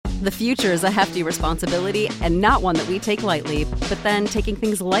The future is a hefty responsibility and not one that we take lightly, but then taking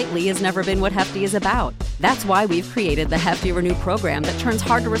things lightly has never been what Hefty is about. That's why we've created the Hefty Renew program that turns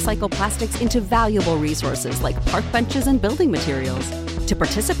hard-to-recycle plastics into valuable resources like park benches and building materials. To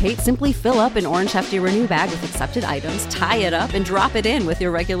participate, simply fill up an orange Hefty Renew bag with accepted items, tie it up, and drop it in with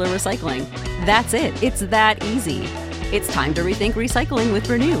your regular recycling. That's it. It's that easy. It's time to rethink recycling with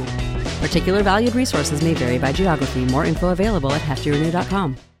Renew. Particular valued resources may vary by geography. More info available at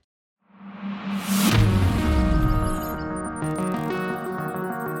heftyrenew.com.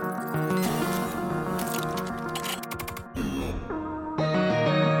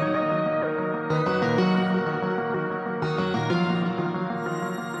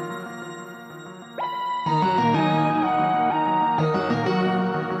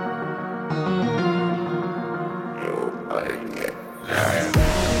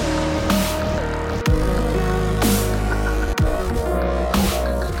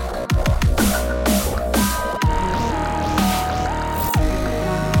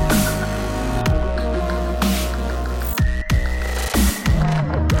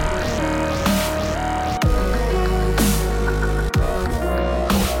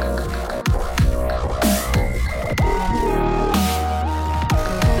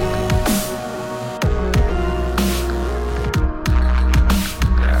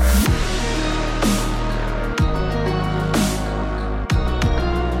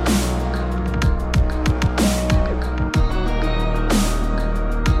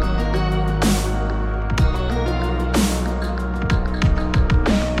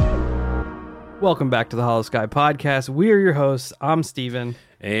 Welcome back to the Hollow Sky Podcast. We are your hosts. I'm Steven.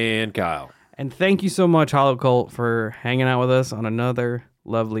 And Kyle. And thank you so much, Hollow Cult, for hanging out with us on another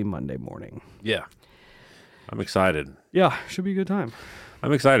lovely Monday morning. Yeah. I'm excited. Yeah, should be a good time.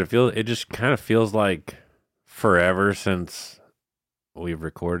 I'm excited. It just kind of feels like forever since we've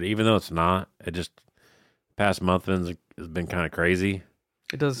recorded, even though it's not. It just, past month has been kind of crazy.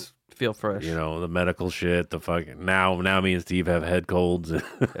 It does feel fresh. You know, the medical shit, the fucking, now me and Steve have head colds. Yeah.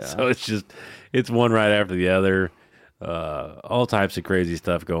 So it's one right after the other. All types of crazy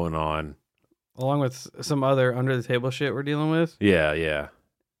stuff going on. Along with some other under the table shit we're dealing with. Yeah.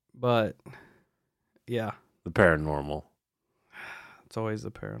 But, yeah. The paranormal. It's always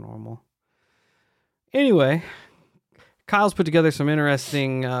the paranormal. Anyway, Kyle's put together some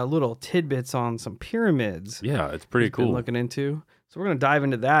interesting little tidbits on some pyramids. Yeah, it's pretty he's been cool. looking into. So we're going to dive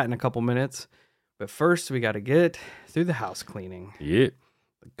into that in a couple minutes. But first, we got to get through the house cleaning. Yeah.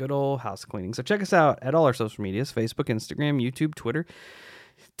 The good old house cleaning. So check us out at all our social medias, Facebook, Instagram, YouTube, Twitter,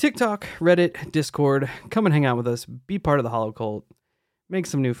 TikTok, Reddit, Discord. Come and hang out with us. Be part of the Hollow Cult. Make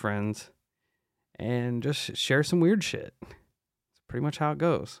some new friends. And just share some weird shit. It's pretty much how it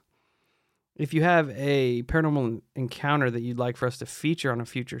goes. If you have a paranormal encounter that you'd like for us to feature on a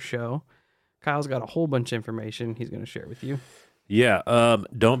future show, Kyle's got a whole bunch of information he's going to share with you. Yeah,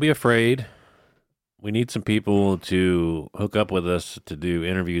 don't be afraid. We need some people to hook up with us to do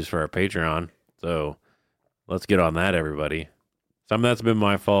interviews for our Patreon. So let's get on that, everybody. Some of that's been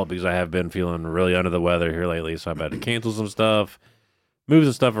my fault because I have been feeling really under the weather here lately, so I've had to cancel some stuff, move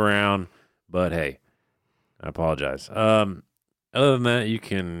some stuff around. But hey, I apologize. Other than that, you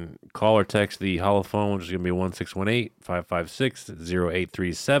can call or text the Hollow phone, which is going to be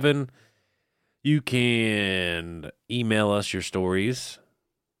 1-618-556-0837. You can email us your stories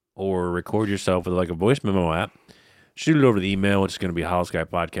or record yourself with like a voice memo app. Shoot it over the email, which is going to be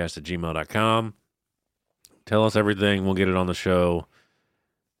hollowskypodcast@gmail.com. Tell us everything. We'll get it on the show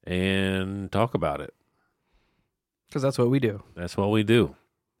and talk about it. Because that's what we do. That's what we do.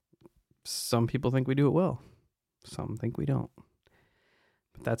 Some people think we do it well. Some think we don't.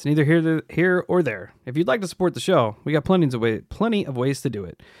 But that's neither here or there. If you'd like to support the show, we got plenty of ways to do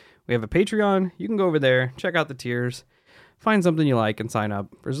it. We have a Patreon. You can go over there, check out the tiers, find something you like, and sign up.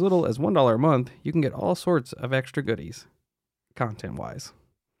 For as little as $1 a month, you can get all sorts of extra goodies, content-wise.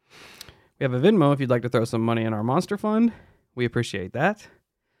 We have a Venmo if you'd like to throw some money in our Monster Fund. We appreciate that.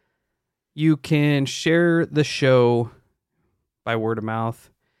 You can share the show by word of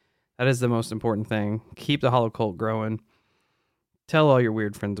mouth. That is the most important thing. Keep the Hollow Cult growing. Tell all your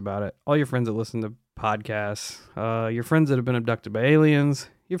weird friends about it. All your friends that listen to podcasts. Your friends that have been abducted by aliens.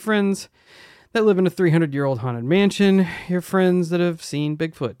 Your friends that live in a 300-year-old haunted mansion. Your friends that have seen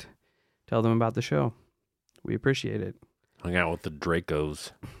Bigfoot. Tell them about the show. We appreciate it. Hang out with the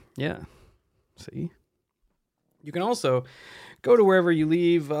Dracos. Yeah. See? You can also go to wherever you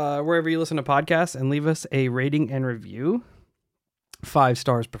listen to podcasts and leave us a rating and review. 5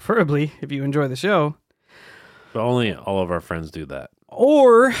 stars preferably if you enjoy the show. But only all of our friends do that.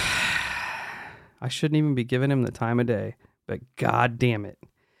 Or I shouldn't even be giving him the time of day, but god damn it.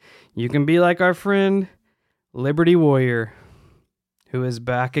 You can be like our friend Liberty Warrior, who is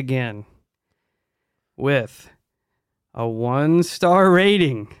back again with a 1-star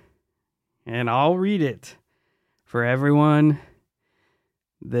rating. And I'll read it for everyone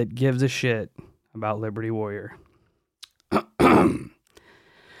that gives a shit about Liberty Warrior.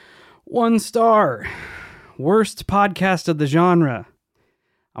 1 star. Worst podcast of the genre.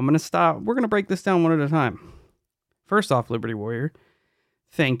 I'm going to stop. We're going to break this down one at a time. First off, Liberty Warrior,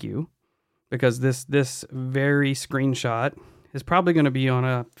 thank you. Because this very screenshot is probably going to be on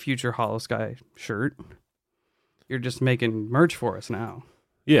a future Hollow Sky shirt. You're just making merch for us now.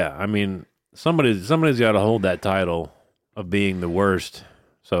 Yeah, I mean, somebody's got to hold that title of being the worst.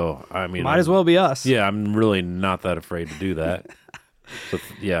 So, I mean... Might as well be us. Yeah, I'm really not that afraid to do that. So,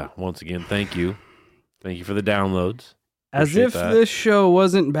 yeah, once again, thank you. Thank you for the downloads. As if this show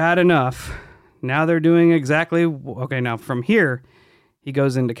wasn't bad enough, now they're doing exactly... Okay, now from here, he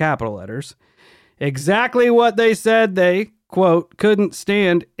goes into capital letters. Exactly what they said they, quote, couldn't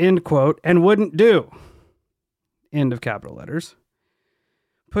stand, end quote, and wouldn't do. End of capital letters.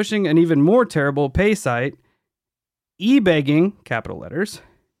 Pushing an even more terrible pay site, e-begging, capital letters,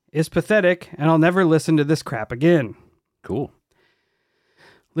 is pathetic, and I'll never listen to this crap again. Cool.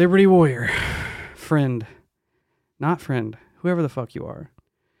 Liberty Warrior, friend, not friend, whoever the fuck you are.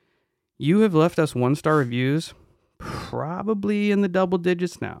 You have left us 1-star reviews, probably in the double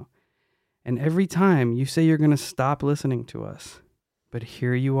digits now. And every time you say you're going to stop listening to us. But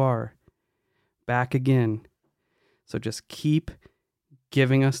here you are, back again. So just keep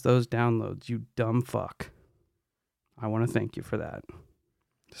giving us those downloads, you dumb fuck. I want to thank you for that.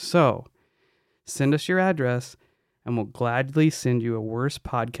 So, send us your address, and we'll gladly send you a worst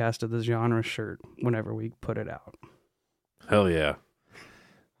podcast of the genre shirt whenever we put it out. Hell yeah.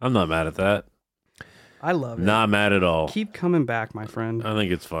 I'm not mad at that. I love it. Not mad at all. Keep coming back, my friend. I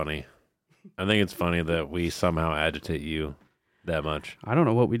think it's funny. I think it's funny that we somehow agitate you that much. I don't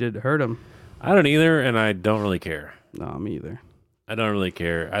know what we did to hurt him. I don't either, and I don't really care. No, me either. I don't really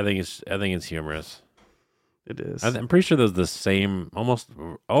care. I think it's humorous. It is. I'm pretty sure there's the same,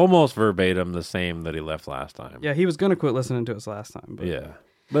 almost verbatim, the same that he left last time. Yeah, he was going to quit listening to us last time. But Yeah,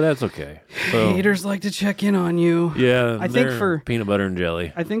 but that's okay. So, haters like to check in on you. Yeah, I think for peanut butter and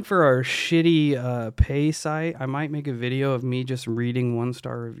jelly. I think for our shitty pay site, I might make a video of me just reading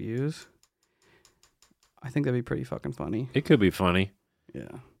 1-star reviews. I think that'd be pretty fucking funny. It could be funny.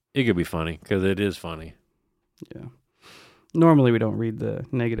 Yeah. It could be funny because it is funny. Yeah. Normally we don't read the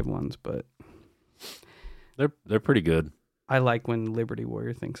negative ones, but They're pretty good. I like when Liberty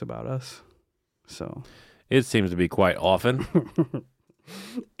Warrior thinks about us. So It seems to be quite often.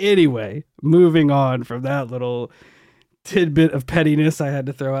 anyway, moving on from that little tidbit of pettiness I had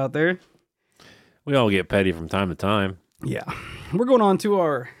to throw out there. We all get petty from time to time. Yeah. We're going on to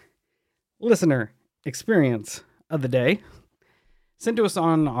our listener experience of the day. Sent to us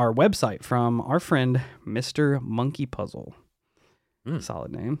on our website from our friend, Mr. Monkey Puzzle.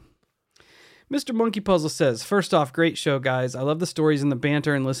 Solid name. Mr. Monkey Puzzle says, first off, great show, guys. I love the stories and the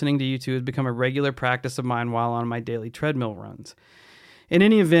banter, and listening to you two has become a regular practice of mine while on my daily treadmill runs. In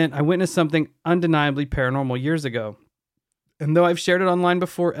any event, I witnessed something undeniably paranormal years ago. And though I've shared it online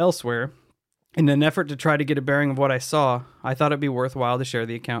before elsewhere, in an effort to try to get a bearing of what I saw, I thought it'd be worthwhile to share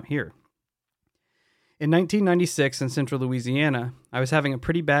the account here. In 1996 in central Louisiana, I was having a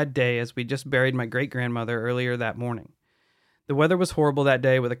pretty bad day as we just buried my great-grandmother earlier that morning. The weather was horrible that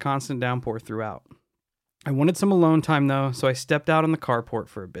day with a constant downpour throughout. I wanted some alone time though, so I stepped out on the carport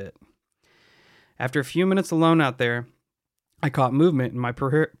for a bit. After a few minutes alone out there, I caught movement in my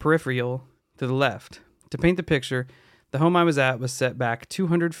peripheral to the left. To paint the picture, the home I was at was set back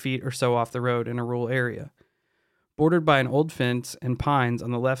 200 feet or so off the road in a rural area, bordered by an old fence and pines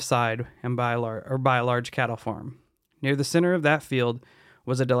on the left side and by a large cattle farm. Near the center of that field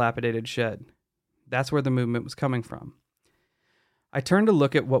was a dilapidated shed. That's where the movement was coming from. I turned to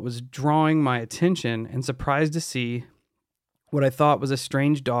look at what was drawing my attention and surprised to see what I thought was a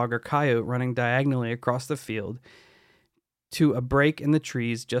strange dog or coyote running diagonally across the field to a break in the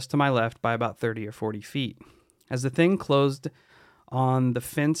trees just to my left by about 30 or 40 feet. As the thing closed on the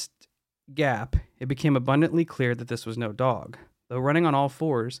fenced gap, it became abundantly clear that this was no dog. Though running on all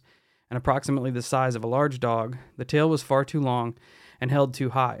fours and approximately the size of a large dog, the tail was far too long and held too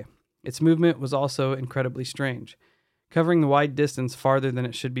high. Its movement was also incredibly strange, covering the wide distance farther than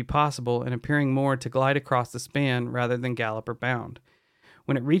it should be possible and appearing more to glide across the span rather than gallop or bound.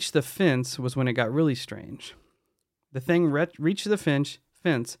 When it reached the fence was when it got really strange. The thing reached the fence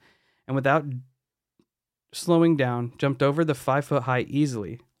and without slowing down, jumped over the 5-foot-high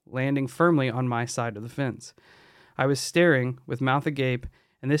easily, landing firmly on my side of the fence. I was staring with mouth agape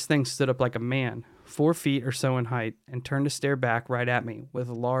and this thing stood up like a man, 4 feet or so in height, and turned to stare back right at me with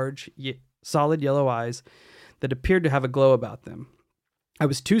large, solid yellow eyes that appeared to have a glow about them. I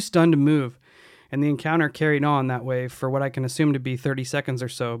was too stunned to move, and the encounter carried on that way for what I can assume to be 30 seconds or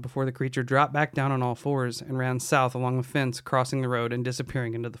so before the creature dropped back down on all fours and ran south along the fence, crossing the road and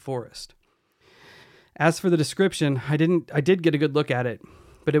disappearing into the forest. As for the description, I did get a good look at it,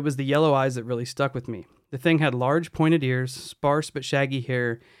 but it was the yellow eyes that really stuck with me. The thing had large pointed ears, sparse but shaggy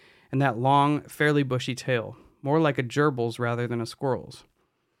hair, and that long, fairly bushy tail, more like a gerbil's rather than a squirrel's.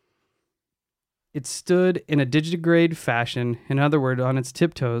 It stood in a digigrade fashion, in other words, on its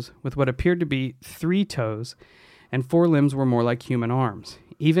tiptoes, with what appeared to be 3 toes, and 4 limbs were more like human arms,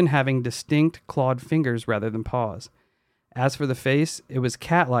 even having distinct clawed fingers rather than paws. As for the face, it was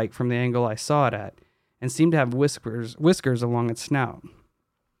cat-like from the angle I saw it at, and seemed to have whiskers along its snout.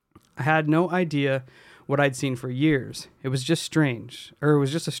 I had no idea what I'd seen for years. It was just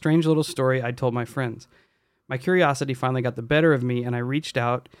a strange little story I'd told my friends. My curiosity finally got the better of me, and I reached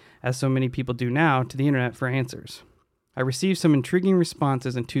out, as so many people do now, to the internet for answers. I received some intriguing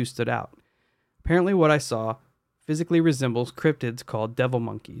responses, and 2 stood out. Apparently what I saw physically resembles cryptids called devil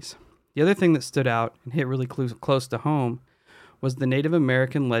monkeys. The other thing that stood out and hit really close to home was the Native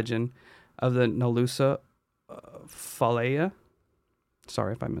American legend of the Nalusa Falea.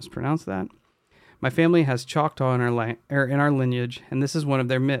 Sorry if I mispronounced that. My family has Choctaw in our lineage, and this is one of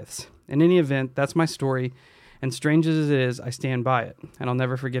their myths. In any event, that's my story, and strange as it is, I stand by it, and I'll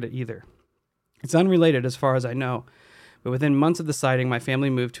never forget it either. It's unrelated as far as I know, but within months of the sighting, my family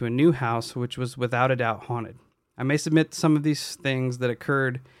moved to a new house, which was without a doubt haunted. I may submit some of these things that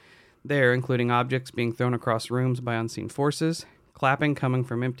occurred there, including objects being thrown across rooms by unseen forces, clapping coming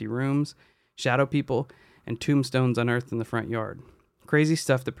from empty rooms, shadow people, and tombstones unearthed in the front yard. Crazy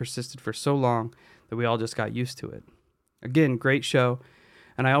stuff that persisted for so long that we all just got used to it. Again, great show,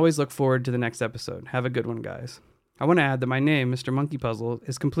 and I always look forward to the next episode. Have a good one, guys. I want to add that my name, Mr. Monkey Puzzle,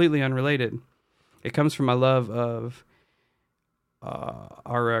 is completely unrelated. It comes from my love of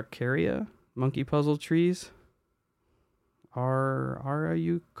Araucaria, monkey puzzle trees.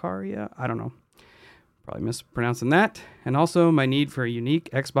 Araucaria? I don't know. Probably mispronouncing that. And also my need for a unique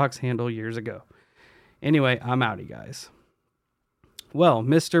Xbox handle years ago. Anyway, I'm outie, guys. Well,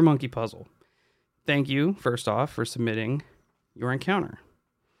 Mr. Monkey Puzzle, thank you, first off, for submitting your encounter.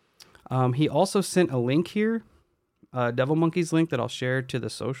 He also sent a link here, Devil Monkeys link that I'll share to the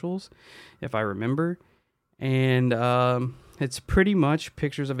socials, if I remember. And it's pretty much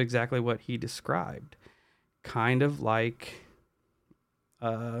pictures of exactly what he described. Kind of like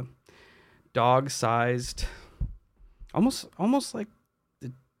dog-sized, almost like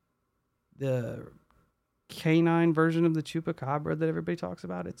the canine version of the chupacabra that everybody talks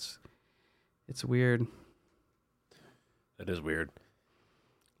about. It's weird. That is weird.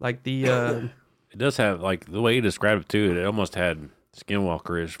 Like the it does have, like, the way you described it too, it almost had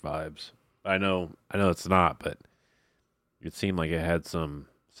Skinwalker-ish vibes. I know it's not, but it seemed like it had some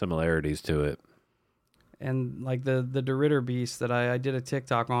similarities to it. And like the DeRitter beast that I did a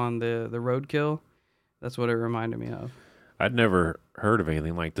TikTok on, the roadkill, that's what it reminded me of. I'd never heard of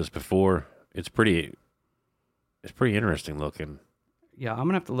anything like this before. It's pretty interesting looking. Yeah, I'm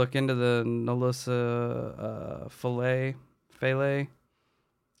gonna have to look into the Nalusa Falea,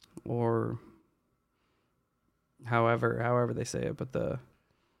 or however they say it, but the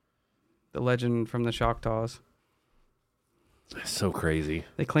legend from the Choctaws. It's so crazy.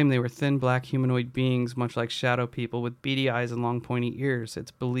 They claim they were thin black humanoid beings, much like shadow people, with beady eyes and long pointy ears.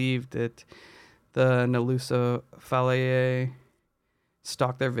 It's believed that the Nalusa Falea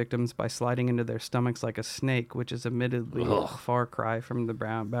stalk their victims by sliding into their stomachs like a snake, which is admittedly a far cry from the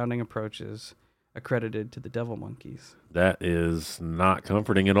bounding approaches accredited to the devil monkeys. That is not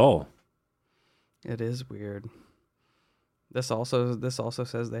comforting at all. It is weird. This also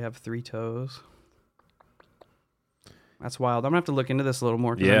says they have 3 toes. That's wild. I'm gonna have to look into this a little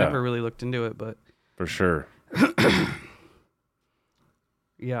more because I never really looked into it, but for sure.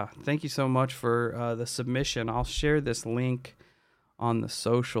 Yeah, thank you so much for the submission. I'll share this link on the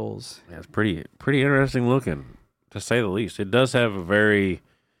socials. Yeah, it's pretty interesting looking, to say the least. It does have a very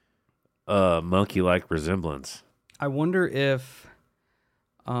monkey-like resemblance. I wonder if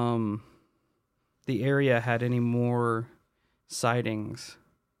the area had any more sightings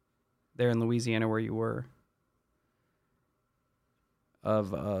there in Louisiana where you were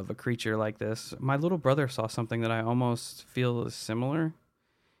of a creature like this. My little brother saw something that I almost feel is similar.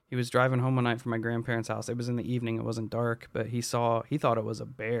 He was driving home one night from my grandparents' house. It was in the evening. It wasn't dark, but he thought it was a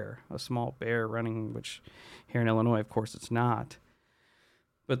bear, a small bear running, which here in Illinois, of course, it's not.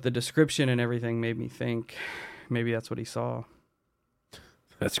 But the description and everything made me think maybe that's what he saw.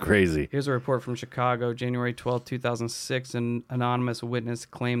 That's crazy. Here's a report from Chicago, January 12, 2006. An anonymous witness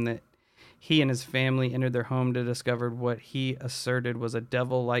claimed that he and his family entered their home to discover what he asserted was a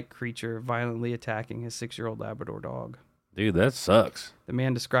devil-like creature violently attacking his 6-year-old Labrador dog. Dude, that sucks. The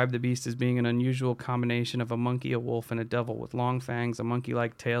man described the beast as being an unusual combination of a monkey, a wolf, and a devil with long fangs, a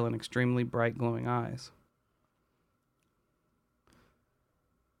monkey-like tail, and extremely bright glowing eyes.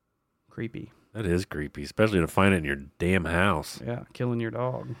 Creepy. That is creepy, especially to find it in your damn house. Yeah, killing your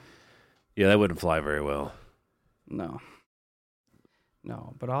dog. Yeah, that wouldn't fly very well. No,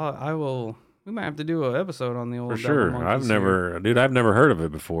 but I will. We might have to do an episode on the old. For devil sure. monkeys here. I've never heard of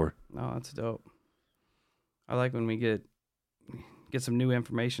it before. No, that's dope. I like when we get some new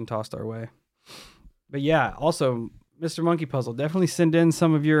information tossed our way. But yeah, also, Mr. Monkey Puzzle, definitely send in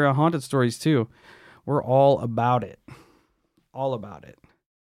some of your haunted stories too. We're all about it. All about it.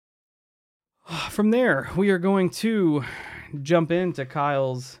 From there, we are going to jump into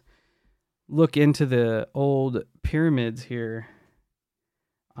Kyle's look into the old pyramids here.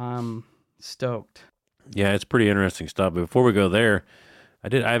 I'm stoked. Yeah, it's pretty interesting stuff. But before we go there,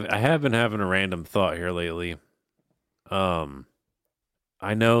 I have been having a random thought here lately.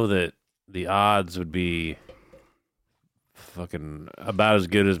 I know that the odds would be fucking about as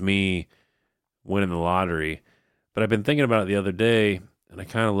good as me winning the lottery, but I've been thinking about it the other day, and I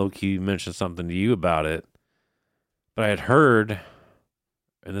kind of low-key mentioned something to you about it. But I had heard,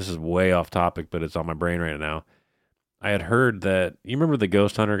 and this is way off topic, but it's on my brain right now. I had heard that, you remember the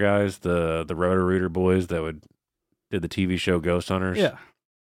Ghost Hunter guys, the Roto-Rooter boys that did the TV show Ghost Hunters? Yeah.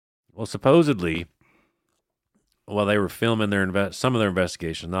 Well, supposedly, while they were filming some of their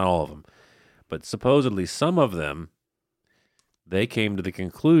investigations, not all of them, but supposedly some of them, they came to the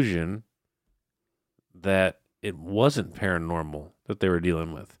conclusion that it wasn't paranormal that they were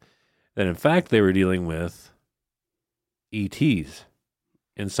dealing with. That in fact they were dealing with ETs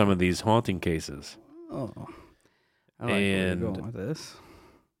in some of these haunting cases. Oh. I like where you're going with this.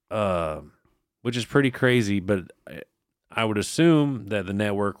 Which is pretty crazy, but I would assume that the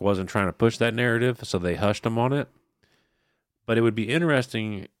network wasn't trying to push that narrative, so they hushed them on it. But it would be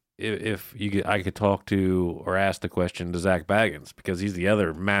interesting if I could talk to or ask the question to Zach Baggins, because he's the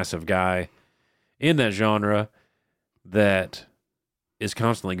other massive guy in that genre that is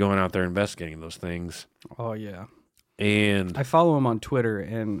constantly going out there investigating those things. Oh, yeah. And I follow him on Twitter,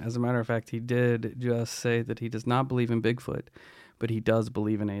 and as a matter of fact, he did just say that he does not believe in Bigfoot, but he does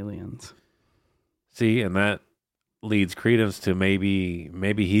believe in aliens. See, and that leads credence to maybe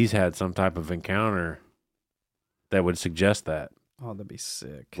he's had some type of encounter that would suggest that. Oh, that'd be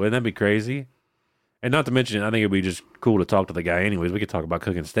sick. Wouldn't that be crazy? And not to mention, I think it'd be just cool to talk to the guy anyways. We could talk about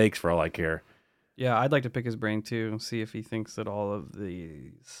cooking steaks for all I care. Yeah, I'd like to pick his brain too, see if he thinks that all of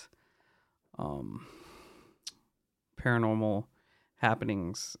these paranormal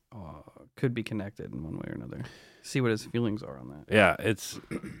happenings could be connected in one way or another. See what his feelings are on that. Yeah,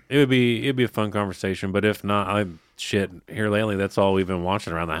 it'd be a fun conversation, but if not, here lately, that's all we've been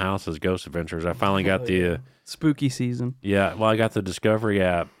watching around the house is Ghost Adventures. I finally got the spooky season. Yeah, well, I got the Discovery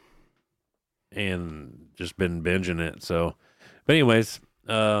app and just been binging it. So, but anyways,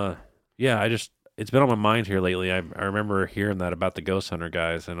 yeah, it's been on my mind here lately. I remember hearing that about the Ghost Hunter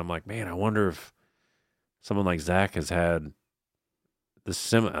guys, and I'm like, man, I wonder if someone like Zach has had the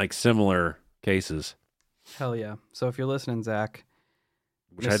similar cases. Hell yeah! So if you're listening, Zach,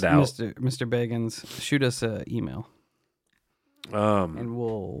 which I doubt, Mr. Baggins, shoot us an email, and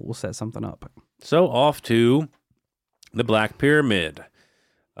we'll set something up. So off to the Black Pyramid.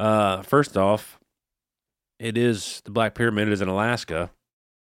 First off, the Black Pyramid is in Alaska.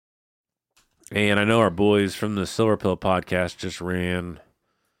 And I know our boys from the Silver Pill podcast just ran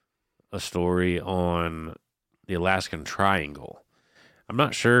a story on the Alaskan Triangle. I'm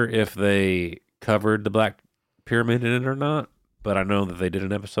not sure if they covered the Black Pyramid in it or not, but I know that they did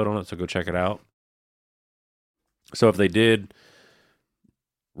an episode on it, so go check it out. So if they did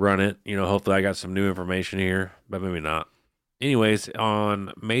run it, hopefully I got some new information here, but maybe not. Anyways,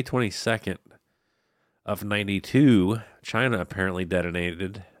 on May 22nd of 92, China apparently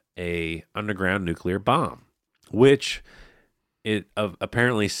detonated a underground nuclear bomb, which it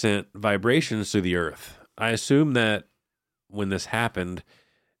apparently sent vibrations through the earth. I assume that when this happened,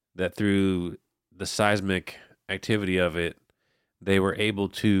 that through the seismic activity of it, they were able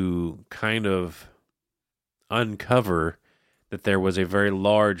to kind of uncover that there was a very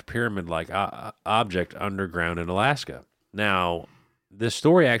large pyramid-like object underground in Alaska. Now, this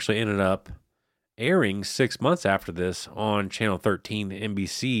story actually ended up airing 6 months after this on Channel 13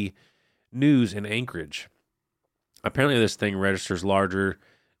 NBC News in Anchorage. Apparently, this thing registers larger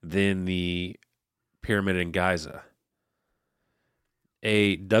than the pyramid in Giza.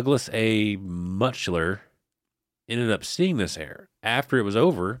 a Douglas A. Mutchler ended up seeing this air. After it was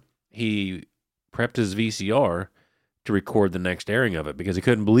over, he prepped his VCR to record the next airing of it because he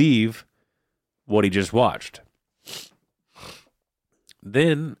couldn't believe what he just watched.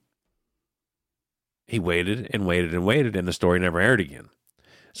 Then he waited and waited and waited, and the story never aired again.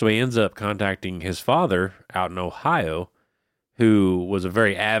 So he ends up contacting his father out in Ohio, who was a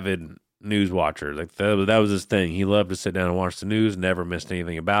very avid news watcher. Like that was his thing. He loved to sit down and watch the news, never missed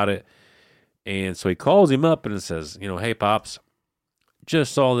anything about it. And so he calls him up and says, hey, Pops,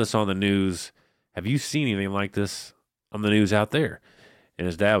 just saw this on the news. Have you seen anything like this on the news out there? And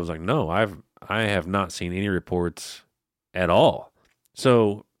his dad was like, no, I have not seen any reports at all.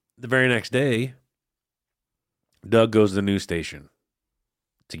 So the very next day, Doug goes to the news station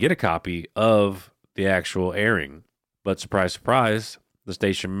to get a copy of the actual airing. But surprise, surprise, the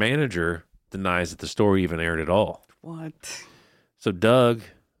station manager denies that the story even aired at all. What? So Doug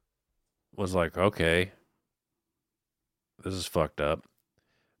was like, okay, this is fucked up.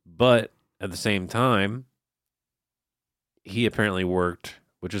 But at the same time, he apparently worked,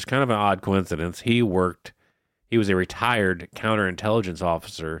 which is kind of an odd coincidence. He was a retired counterintelligence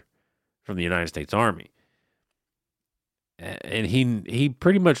officer from the United States Army. And he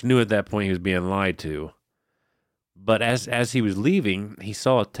pretty much knew at that point he was being lied to. But as he was leaving, he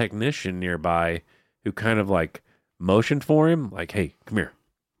saw a technician nearby who kind of like motioned for him, like, hey, come here.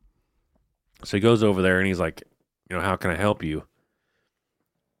 So he goes over there and he's like, how can I help you?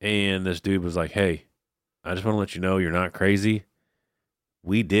 And this dude was like, hey, I just want to let you know you're not crazy.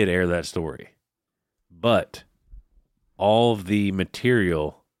 We did air that story. But all of the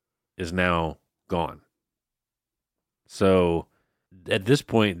material is now gone. So at this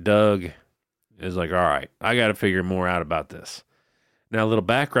point, Doug is like, all right, I got to figure more out about this. Now, a little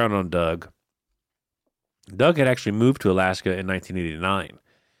background on Doug. Doug had actually moved to Alaska in 1989.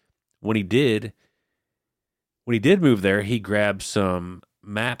 When he did move there, he grabbed some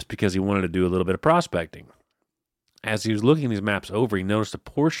maps because he wanted to do a little bit of prospecting. As he was looking these maps over, he noticed a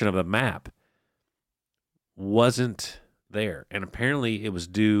portion of the map wasn't there. And apparently it was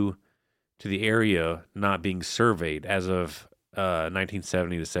due to the area not being surveyed as of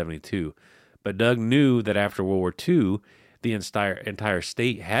 1970 to 72. But Doug knew that after World War II, the entire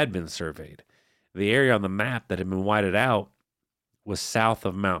state had been surveyed. The area on the map that had been whited out was south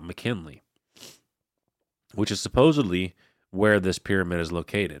of Mount McKinley, which is supposedly where this pyramid is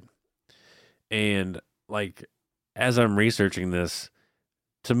located. And like, as I'm researching this,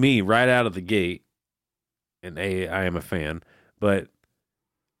 to me, right out of the gate, and I am a fan, but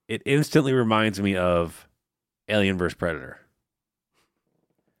it instantly reminds me of Alien vs. Predator.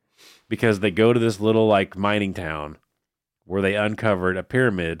 Because they go to this little like mining town where they uncovered a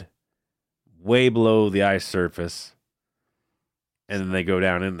pyramid way below the ice surface, and then they go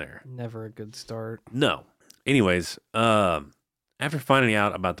down in there. Never a good start. No. Anyways, after finding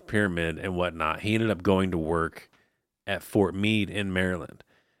out about the pyramid and whatnot, he ended up going to work at Fort Meade in Maryland.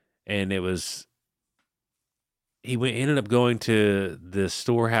 And ended up going to the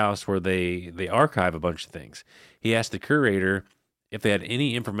storehouse where they archive a bunch of things. He asked the curator if they had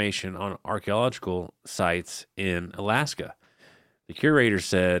any information on archaeological sites in Alaska. The curator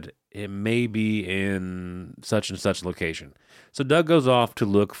said it may be in such and such location. So Doug goes off to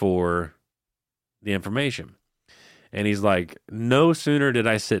look for the information. And he's like, no sooner did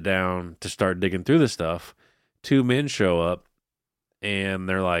I sit down to start digging through this stuff, two men show up and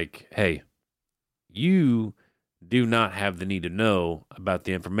they're like, hey, you do not have the need to know about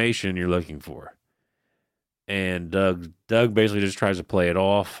the information you're looking for. And Doug basically just tries to play it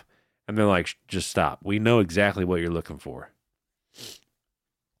off. And they're like, just stop. We know exactly what you're looking for.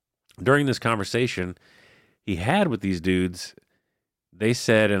 During this conversation he had with these dudes, they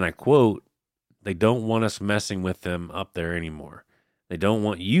said, and I quote, they don't want us messing with them up there anymore. They don't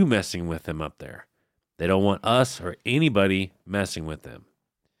want you messing with them up there. They don't want us or anybody messing with them.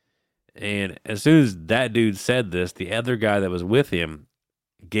 And as soon as that dude said this, the other guy that was with him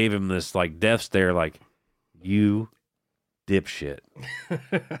gave him this like death stare, like, you dipshit.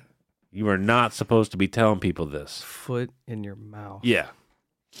 You are not supposed to be telling people this. Foot in your mouth. Yeah.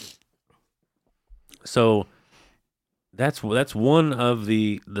 So that's one of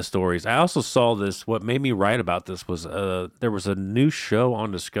the stories. I also saw this. What made me write about this was there was a new show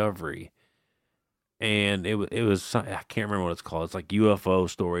on Discovery, and it was I can't remember what it's called. It's like UFO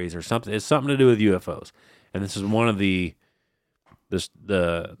stories or something. It's something to do with UFOs. And this is one of the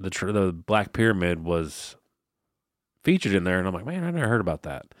Black Pyramid was featured in there, and I'm like, man, I never heard about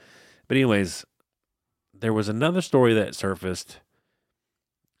that. But anyways, there was another story that surfaced,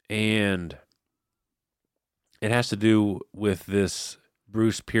 and it has to do with this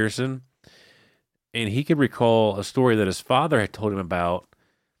Bruce Pearson, and he could recall a story that his father had told him about.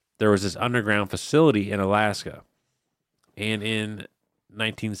 There was this underground facility in Alaska, and in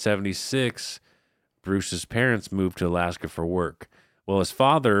 1976, Bruce's parents moved to Alaska for work. Well, his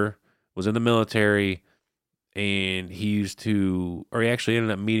father was in the military, and he actually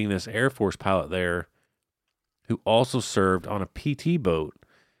ended up meeting this Air Force pilot there who also served on a PT boat,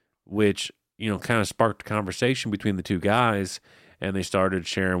 which, kind of sparked a conversation between the two guys, and they started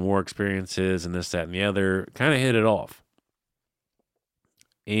sharing war experiences and this, that, and the other, kind of hit it off.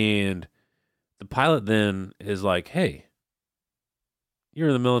 And the pilot then is like, hey, you're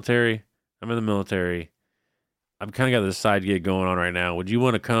in the military. I'm in the military. I've kind of got this side gig going on right now. Would you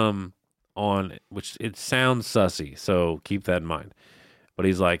want to come on? Which it sounds sussy, so keep that in mind. But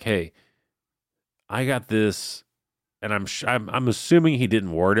he's like, hey, I got this, and I'm assuming he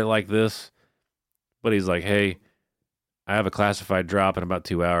didn't word it like this, but he's like, hey, I have a classified drop in about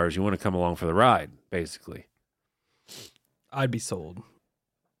 2 hours. You want to come along for the ride, basically. I'd be sold.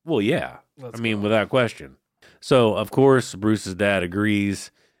 Well, yeah. Let's I mean, go. without question. So, of course, Bruce's dad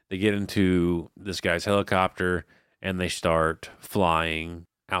agrees. They get into this guy's helicopter, and they start flying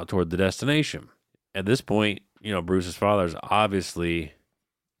out toward the destination. At this point, Bruce's father is obviously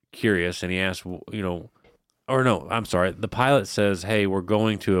curious, and he asks, the pilot says, hey, we're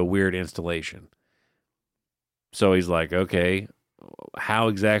going to a weird installation. So he's like, okay, how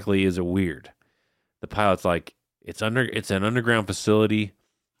exactly is it weird? The pilot's like, it's an underground facility.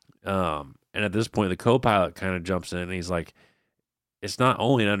 And at this point, the co-pilot kind of jumps in, and he's like, it's not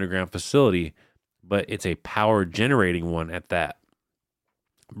only an underground facility, but it's a power generating one at that.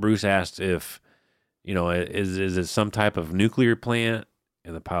 Bruce asked if, is it some type of nuclear plant?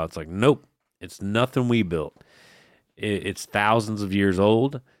 And the pilot's like, nope, it's nothing we built. It's thousands of years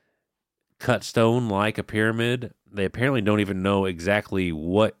old, cut stone like a pyramid. They apparently don't even know exactly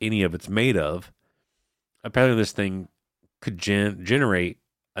what any of it's made of. Apparently this thing could generate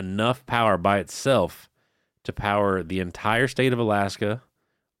enough power by itself to power the entire state of Alaska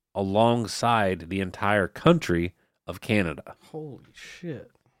alongside the entire country of Canada. Holy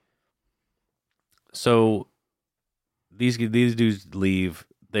shit. So these dudes leave.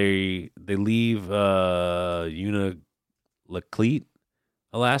 They leave Unalakleet,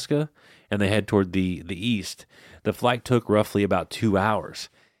 Alaska, and they head toward the east. The flight took roughly about 2 hours,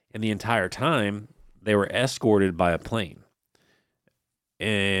 and the entire time they were escorted by a plane.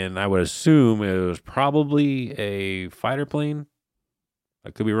 And I would assume it was probably a fighter plane.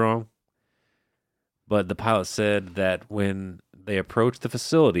 I could be wrong. But the pilot said that when they approached the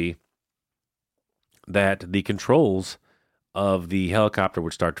facility, that the controls of the helicopter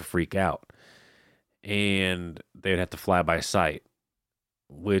would start to freak out. And they'd have to fly by sight,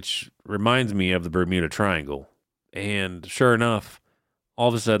 which reminds me of the Bermuda Triangle. And sure enough, all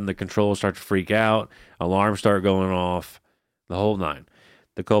of a sudden the controls start to freak out, alarms start going off, the whole nine.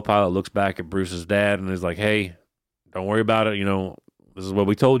 The co-pilot looks back at Bruce's dad and is like, hey, don't worry about it. This is what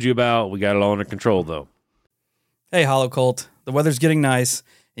we told you about. We got it all under control, though. Hey, Hollow Cult. The weather's getting nice,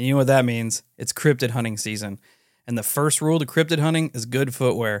 and you know what that means. It's cryptid hunting season. And the first rule to cryptid hunting is good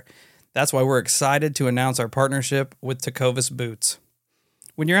footwear. That's why we're excited to announce our partnership with Tecovas Boots.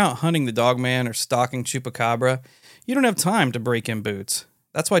 When you're out hunting the Dogman or stalking Chupacabra, you don't have time to break in boots.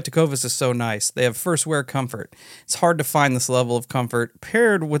 That's why Tecovas is so nice. They have first wear comfort. It's hard to find this level of comfort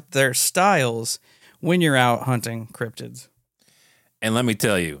paired with their styles when you're out hunting cryptids. And let me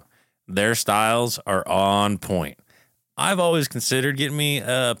tell you, their styles are on point. I've always considered getting me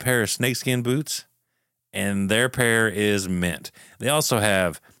a pair of snakeskin boots, and their pair is mint. They also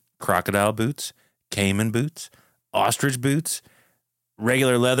have crocodile boots, caiman boots, ostrich boots,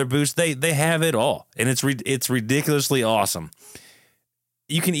 regular leather boots. They have it all, and it's ridiculously awesome.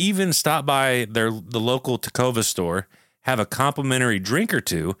 You can even stop by the local Tecovas store, have a complimentary drink or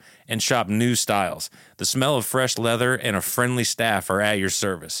two, and shop new styles. The smell of fresh leather and a friendly staff are at your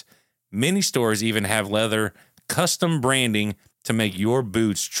service. Many stores even have leather custom branding to make your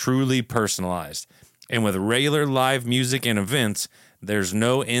boots truly personalized. And with regular live music and events, there's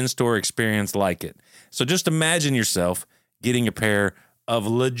no in-store experience like it. So just imagine yourself getting a pair of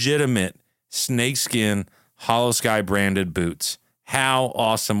legitimate snakeskin Hollow Sky branded boots. How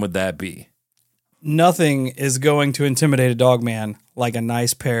awesome would that be? Nothing is going to intimidate a dogman like a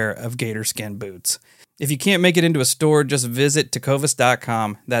nice pair of gator skin boots. If you can't make it into a store, just visit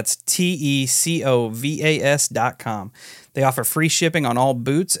Tecovas.com. That's Tecovas.com. They offer free shipping on all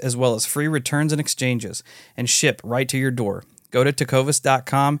boots as well as free returns and exchanges and ship right to your door. Go to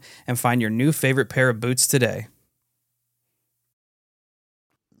Tecovas.com and find your new favorite pair of boots today.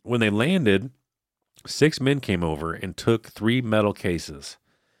 When they landed, 6 men came over and took 3 metal cases.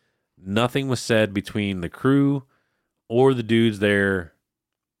 Nothing was said between the crew or the dudes there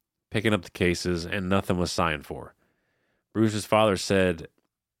picking up the cases, and nothing was signed for. Bruce's father said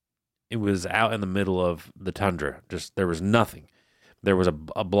it was out in the middle of the tundra. Just there was nothing. There was a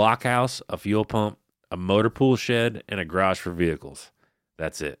blockhouse, a fuel pump, a motor pool shed, and a garage for vehicles.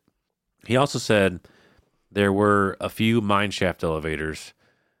 That's it. He also said there were a few mine shaft elevators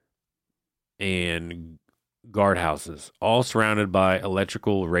and guardhouses, all surrounded by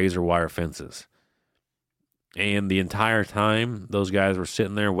electrical razor wire fences. And the entire time those guys were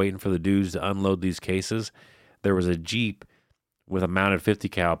sitting there waiting for the dudes to unload these cases, there was a Jeep with a mounted 50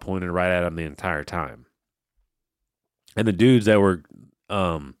 cal pointed right at them the entire time. And the dudes that were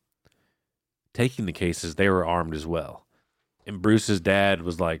taking the cases, they were armed as well. And Bruce's dad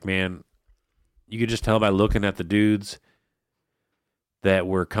was like, man, you could just tell by looking at the dudes that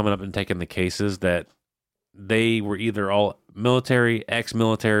were coming up and taking the cases that they were either all military,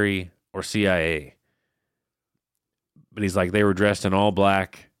 ex-military, or CIA. But he's like, they were dressed in all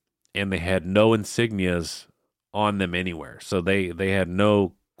black and they had no insignias on them anywhere. So they had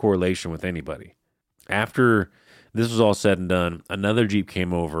no correlation with anybody. After this was all said and done, another Jeep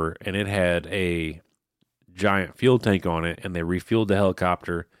came over and it had a giant fuel tank on it, and they refueled the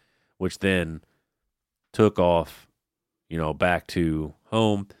helicopter, which then took off, back to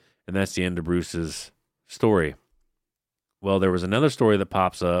home. And that's the end of Bruce's story. Well, there was another story that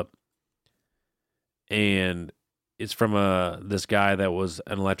pops up, and it's from this guy that was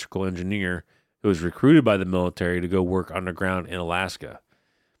an electrical engineer who was recruited by the military to go work underground in Alaska.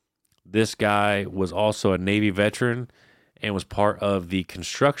 This guy was also a Navy veteran and was part of the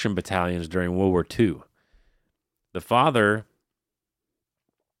construction battalions during World War II. The father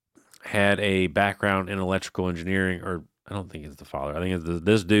had a background in electrical engineering, or I don't think it's the father. I think it's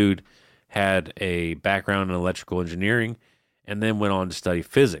this dude had a background in electrical engineering and then went on to study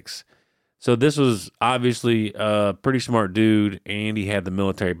physics. So this was obviously a pretty smart dude, and he had the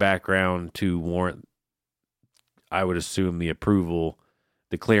military background to warrant, I would assume, the approval,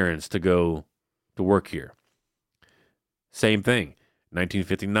 the clearance to go to work here. Same thing.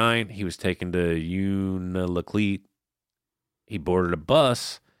 1959, he was taken to Unalakleet. He boarded a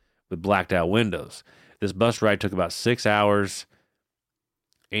bus with blacked out windows. This bus ride took about 6 hours,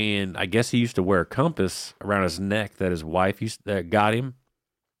 and I guess he used to wear a compass around his neck that his wife got him.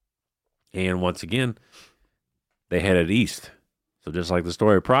 And once again, they headed east. So just like the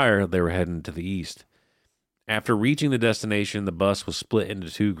story prior, they were heading to the east. After reaching the destination, the bus was split into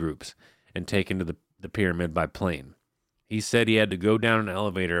 2 groups and taken to the pyramid by plane. He said he had to go down an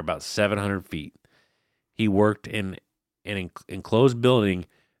elevator about 700 feet. He worked in an enclosed building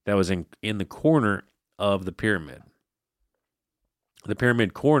that was in the corner of the pyramid. The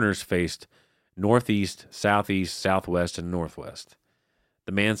pyramid corners faced northeast, southeast, southwest, and northwest.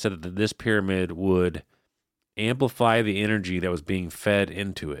 The man said that this pyramid would amplify the energy that was being fed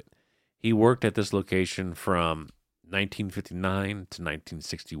into it. He worked at this location from 1959 to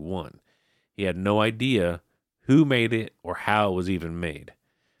 1961. He had no idea who made it or how it was even made.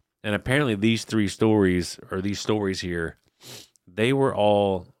 And apparently these stories here, they were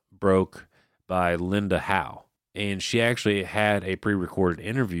all broke by Linda Howe. And she actually had a pre-recorded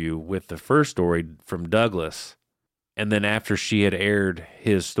interview with the first story from Douglas. And then after she had aired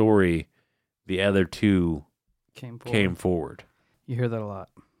his story, the other 2 came forward. You hear that a lot.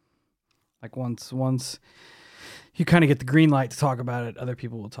 Like once you kind of get the green light to talk about it, other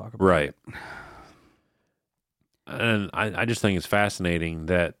people will talk about it. Right. And I just think it's fascinating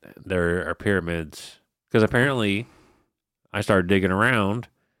that there are pyramids, because apparently I started digging around,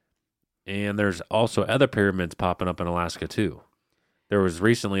 and there's also other pyramids popping up in Alaska too. There was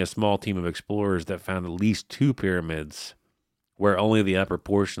recently a small team of explorers that found at least 2 pyramids where only the upper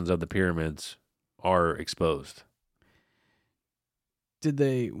portions of the pyramids are exposed. Did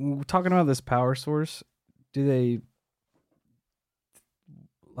they, talking about this power source, do they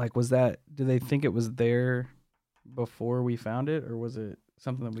think it was there before we found it, or was it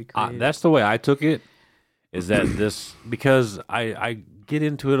something that we created? That's the way I took it, is that this, because I get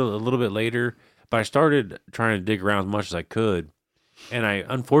into it a little bit later, but I started trying to dig around as much as I could, and I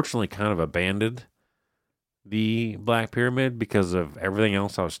unfortunately kind of abandoned the Black Pyramid because of everything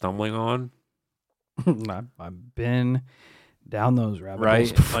else I was stumbling on. I've been down those rabbit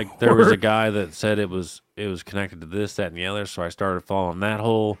holes before. Like there was a guy that said it was connected to this, that, and the other, so I started following that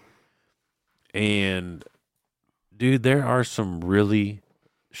hole. And dude, there are some really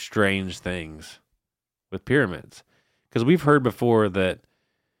strange things with pyramids, because we've heard before that,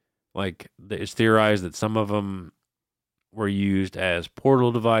 like, it's theorized that some of them were used as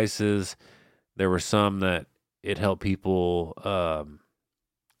portal devices, There were some that it helped people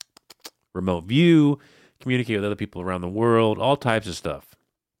remote view, communicate with other people around the world, all types of stuff.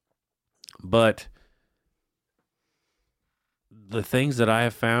 But the things that I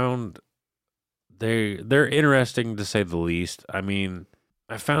have found, they're interesting to say the least. I mean,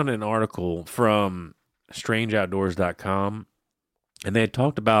 I found an article from strangeoutdoors.com, and they had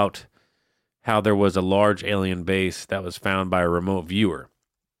talked about how there was a large alien base that was found by a remote viewer.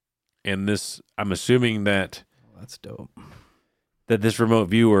 And this, I'm assuming that That's dope. that this remote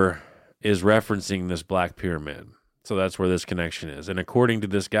viewer is referencing this Black Pyramid. So that's where this connection is. And according to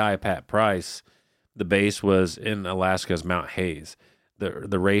this guy, Pat Price, the base was in Alaska's Mount Hayes.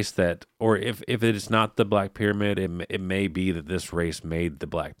 The race that, or if it is not the Black Pyramid, it may be that this race made the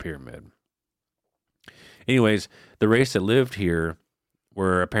Black Pyramid. Anyways, the race that lived here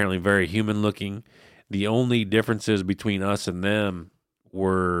were apparently very human looking. The only differences between us and them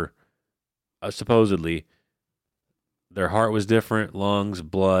were supposedly their heart was different, lungs,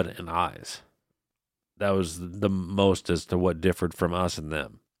 blood, and eyes. That was the most as to what differed from us and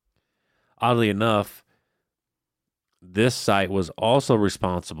them. Oddly enough, this site was also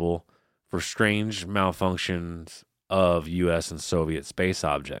responsible for strange malfunctions of U.S. and Soviet space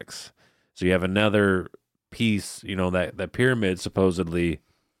objects. So you have another piece, you know, that pyramid supposedly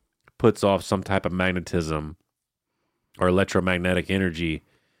puts off some type of magnetism or electromagnetic energy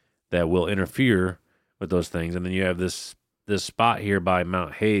that will interfere with those things. And then you have this spot here by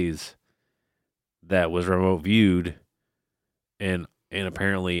Mount Hayes that was remote viewed and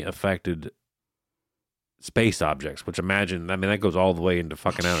apparently affected space objects, which that goes all the way into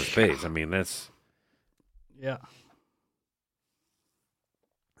fucking outer space. I mean, that's... Yeah.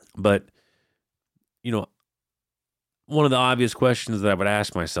 But, you know, one of the obvious questions that I would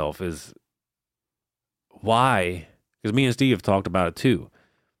ask myself is why, because me and Steve have talked about it too,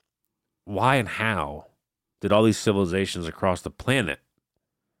 why and how did all these civilizations across the planet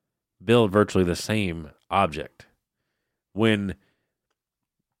build virtually the same object when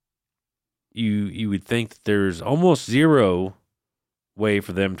you would think that there's almost zero way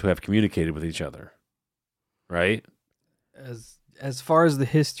for them to have communicated with each other, right? As far as the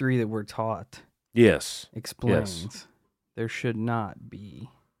history that we're taught Yes. explains, there should not be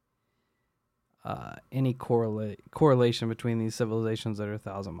any correlation between these civilizations that are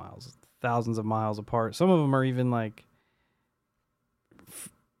thousands of miles apart. Some of them are even like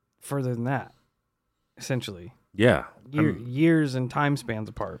further than that, essentially. Yeah. Years and time spans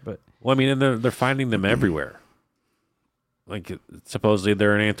apart. But Well, I mean, and they're finding them everywhere. Like supposedly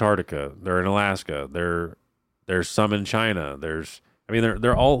they're in Antarctica, they're in Alaska, there's some in China.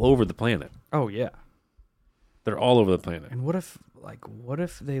 They're all over the planet. oh yeah. They're all over the planet. And what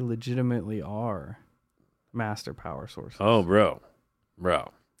if they legitimately are master power sources? Oh, bro.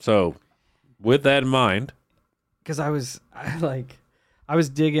 So, with that in mind, Because I was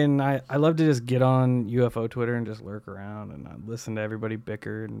digging. I love to just get on UFO Twitter and just lurk around and I listen to everybody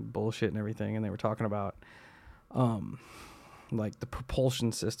bicker and bullshit and everything. And they were talking about, like the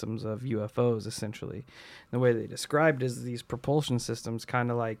propulsion systems of UFOs. Essentially, and the way they described is these propulsion systems kind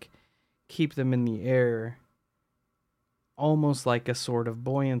of like keep them in the air, almost like a sort of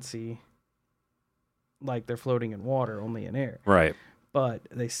buoyancy, like they're floating in water, only in air. right? But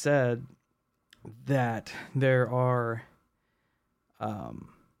they said that there are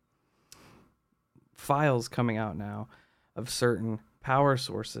files coming out now of certain power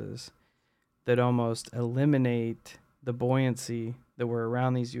sources that almost eliminate the buoyancy that were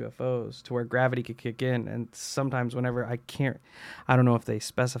around these UFOs to where gravity could kick in. And sometimes whenever I don't know if they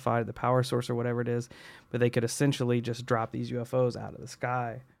specified the power source or whatever it is, but they could essentially just drop these UFOs out of the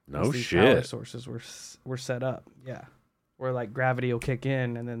sky. No once these power shit. sources were set up. Yeah. Where like gravity will kick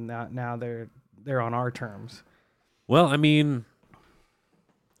in and then now they're on our terms. Well, I mean,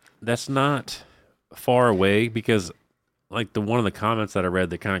 that's not far away because, like, one of the comments that I read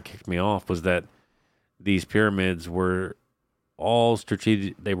that kind of kicked me off was that these pyramids were all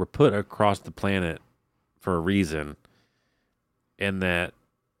strategic. They were put across the planet for a reason, and that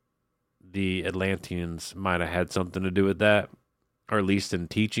the Atlanteans might have had something to do with that, or at least in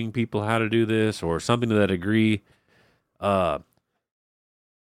teaching people how to do this, or something to that degree. Because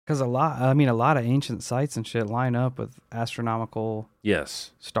a lot of ancient sites and shit line up with astronomical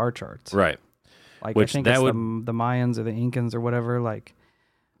Yes, star charts. right. Like Which I think that it's would- the Mayans or the Incans or whatever. Like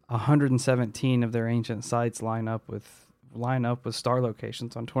 117 of their ancient sites line up with star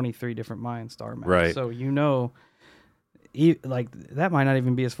locations on 23 different Mayan star maps. Right. So like that might not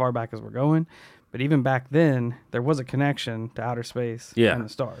even be as far back as we're going, but even back then there was a connection to outer space Yeah. and the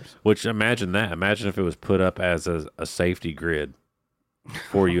stars. Which imagine that. Imagine if it was put up as a safety grid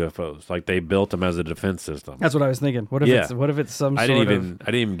for UFOs. Like they built them as a defense system. That's what I was thinking. What if Yeah. it's some I sort didn't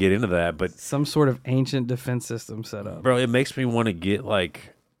even get into that, but some sort of ancient defense system set up? bro, it makes me want to get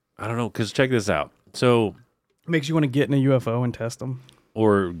like, I don't know, because check this out. So, Makes you want to get in a UFO and test them.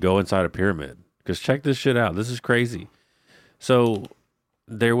 or go inside a pyramid. Because check this shit out. This is crazy. So,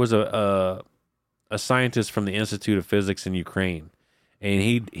 there was a scientist from the Institute of Physics in Ukraine, and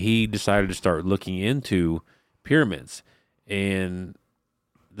he decided to start looking into pyramids and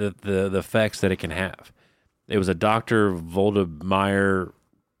the effects that it can have. It was a Dr. Voldemar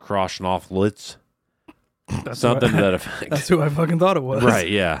Krosnoff-Litz, something to that effect. That's who I fucking thought it was. Right,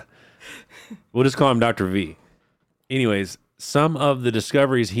 yeah. We'll just call him Dr. V. Anyways, some of the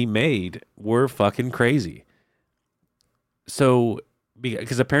discoveries he made were fucking crazy. So,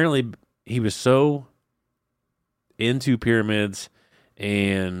 because apparently he was so into pyramids,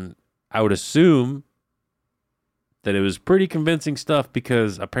 and I would assume that it was pretty convincing stuff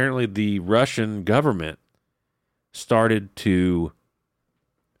because apparently the Russian government started to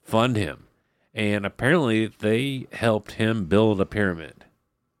fund him. And apparently they helped him build a pyramid,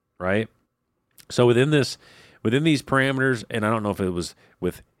 right? So within these parameters, and I don't know if it was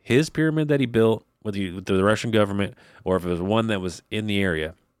with his pyramid that he built with the Russian government or if it was one that was in the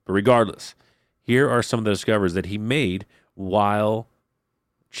area, but regardless, here are some of the discoveries that he made while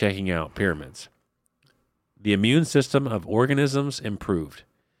checking out pyramids. The immune system of organisms improved.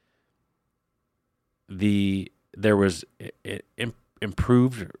 There was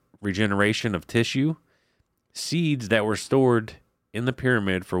improved regeneration of tissue. Seeds that were stored in the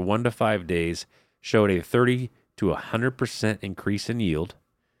pyramid for 1 to 5 days showed a 30 to 100% increase in yield.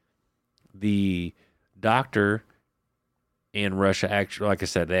 The doctor in Russia, actually, like I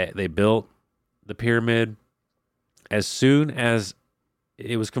said, they built the pyramid. As soon as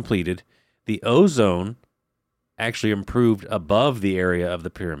it was completed, the ozone actually improved above the area of the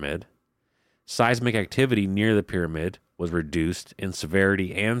pyramid. Seismic activity near the pyramid was reduced in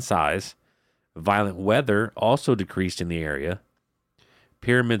severity and size. Violent weather also decreased in the area.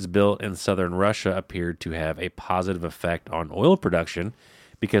 Pyramids built in southern Russia appeared to have a positive effect on oil production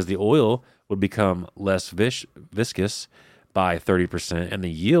because the oil would become less viscous by 30%, and the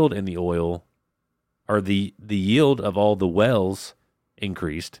yield in the oil, or the yield of all the wells,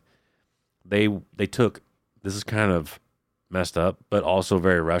 increased. They took, this is kind of messed up, but also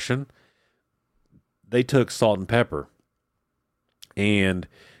very Russian. They took salt and pepper and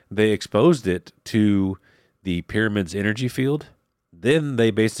they exposed it to the pyramid's energy field. Then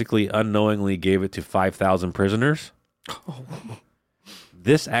they basically unknowingly gave it to 5,000 prisoners.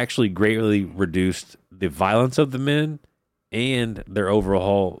 This actually greatly reduced the violence of the men and their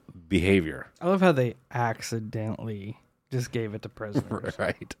overall behavior. I love how they accidentally just gave it to prisoners.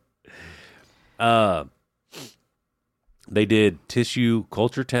 Right. They did tissue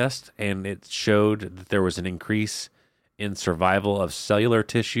culture tests, and it showed that there was an increase in survival of cellular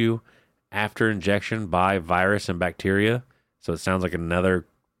tissue after injection by virus and bacteria. So it sounds like another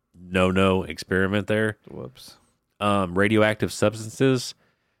no experiment there. Whoops. Radioactive substances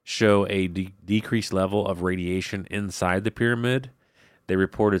show a decreased level of radiation inside the pyramid. They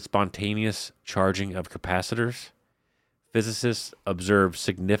reported spontaneous charging of capacitors. Physicists observed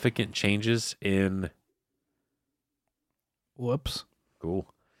significant changes in... Whoops.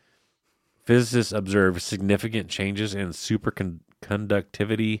 Cool. Physicists observed significant changes in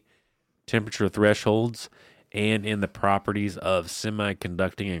superconductivity, temperature thresholds, and in the properties of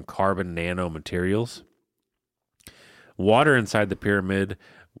semiconducting and carbon nanomaterials. Water inside the pyramid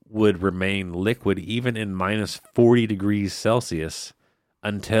would remain liquid even in minus 40 degrees Celsius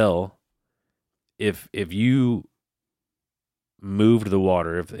until if you moved the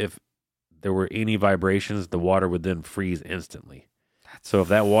water, if there were any vibrations, the water would then freeze instantly. So if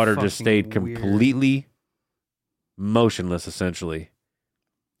that water just stayed completely motionless, essentially,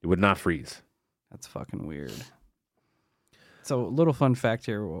 it would not freeze. That's fucking weird. So, little fun fact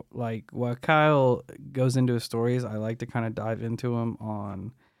here, like while Kyle goes into his stories, I like to kind of dive into them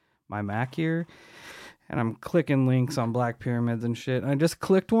on my Mac here. And I'm clicking links on Black Pyramids and shit. I just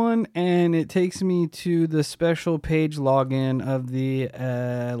clicked one, and it takes me to the special page login of the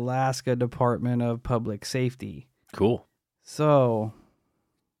Alaska Department of Public Safety. Cool. So,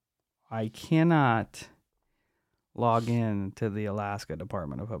 I cannot log in to the Alaska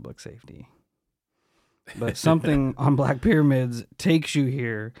Department of Public Safety. But something on Black Pyramids takes you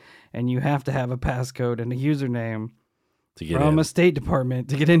here, and you have to have a passcode and a username To get from in. a State Department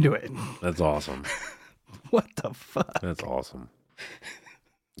to get into it. That's awesome. What the fuck? That's awesome.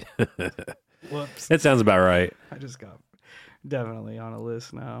 Whoops. That sounds about right. I just got definitely on a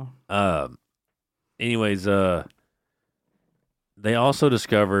list now. Anyways, They also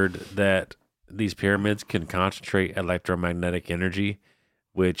discovered that these pyramids can concentrate electromagnetic energy,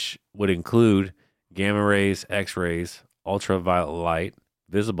 which would include gamma rays, X-rays, ultraviolet light,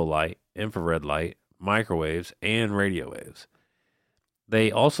 visible light, infrared light, microwaves, and radio waves.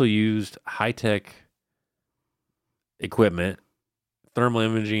 They also used high-tech equipment, thermal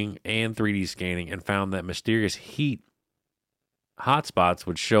imaging, and 3D scanning, and found that mysterious heat hotspots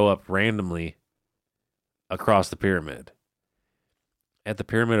would show up randomly across the pyramid. At the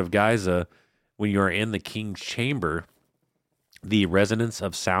Pyramid of Giza, when you are in the king's chamber, the resonance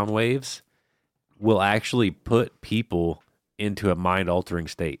of sound waves will actually put people into a mind-altering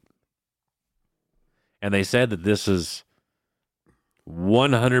state. And they said that this is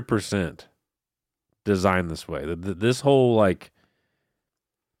 100% designed this way. This whole, like,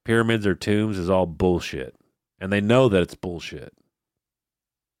 pyramids or tombs is all bullshit. And they know that it's bullshit.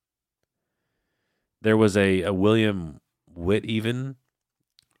 There was a William Whiteaven,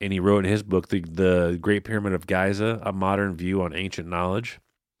 and he wrote in his book, the Great Pyramid of Giza, A Modern View on Ancient Knowledge.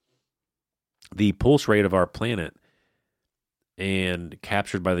 The pulse rate of our planet and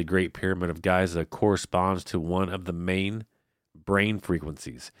captured by the Great Pyramid of Giza corresponds to one of the main brain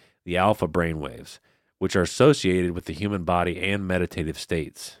frequencies, the alpha brain waves, which are associated with the human body and meditative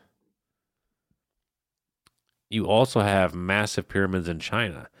states. You also have massive pyramids in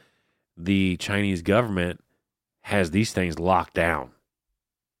China. The Chinese government has these things locked down.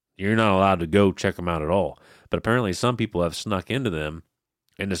 You're not allowed to go check them out at all. But apparently some people have snuck into them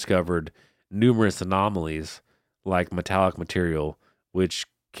and discovered numerous anomalies like metallic material, which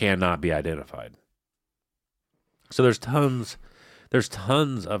cannot be identified. So there's tons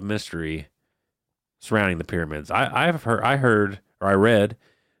of mystery surrounding the pyramids. I read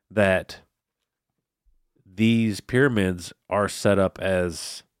that these pyramids are set up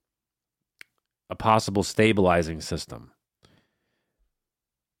as a possible stabilizing system.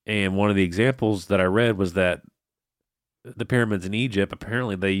 And one of the examples that I read was that the pyramids in Egypt,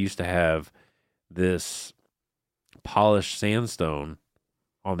 apparently they used to have this polished sandstone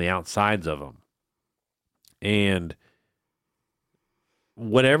on the outsides of them. And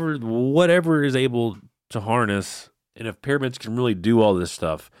whatever is able to harness, and if pyramids can really do all this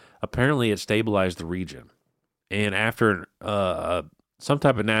stuff, apparently it stabilized the region. And after some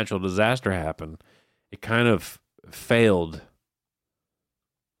type of natural disaster happened, it kind of failed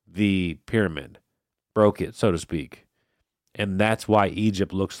the pyramid, broke it, so to speak. And that's why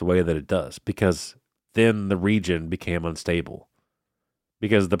Egypt looks the way that it does, because then the region became unstable.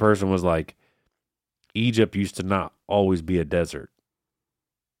 Because the person was like, Egypt used to not always be a desert.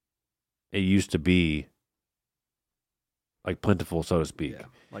 It used to be like plentiful, so to speak. Yeah,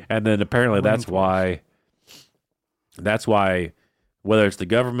 like and then apparently that's why whether it's the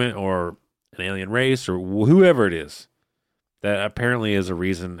government or an alien race or whoever it is, that apparently is a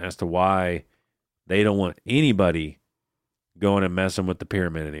reason as to why they don't want anybody going and messing with the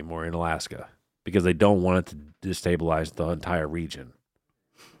pyramid anymore in Alaska, because they don't want it to destabilize the entire region.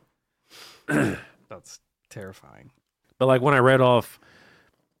 That's terrifying. But like when I read off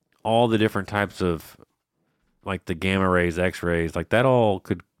all the different types of like the gamma rays, X-rays, like that all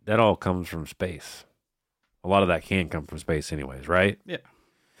comes from space. A lot of that can come from space anyways, right? Yeah.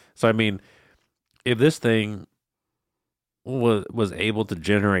 So I mean, if this thing was able to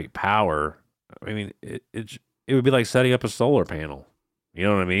generate power, I mean, it would be like setting up a solar panel. You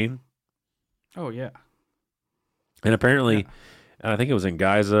know what I mean? Oh yeah. And apparently, and I think it was in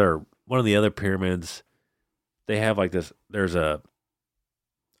Giza or one of the other pyramids, they have like this. There's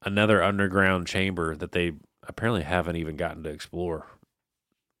another underground chamber that they apparently haven't even gotten to explore,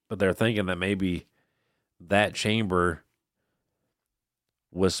 but they're thinking that maybe that chamber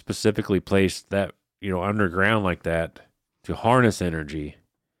was specifically placed that, underground like that to harness energy,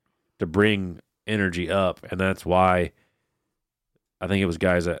 to bring energy up. And that's why I think it was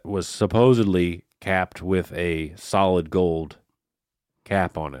Giza was supposedly capped with a solid gold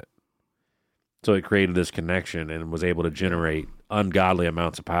cap on it. So it created this connection and was able to generate ungodly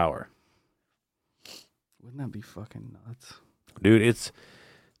amounts of power. Wouldn't that be fucking nuts? Dude,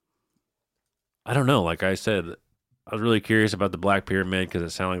 I don't know. Like I said, I was really curious about the Black Pyramid because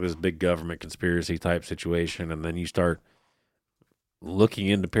it sounded like this big government conspiracy type situation. And then you start looking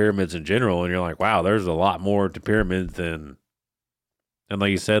into pyramids in general and you're like, wow, there's a lot more to pyramids than, and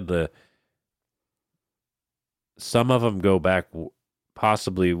like you said, some of them go back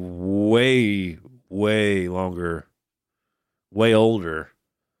possibly way, way longer, way older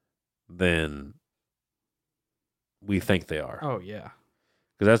than we think they are. Oh yeah.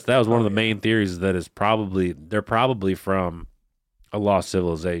 Because that was one of the main theories, that is they're probably from a lost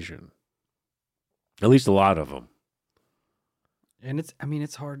civilization. At least a lot of them. And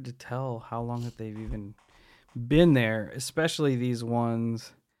it's hard to tell how long that they've even been there, especially these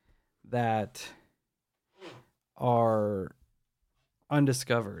ones that are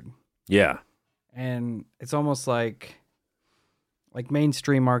undiscovered. Yeah. And it's almost like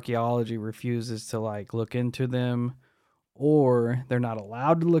mainstream archaeology refuses to like look into them, or they're not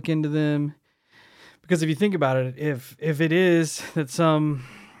allowed to look into them. Because if you think about it, if it is that some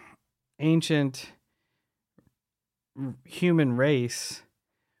ancient human race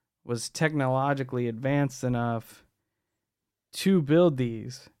was technologically advanced enough to build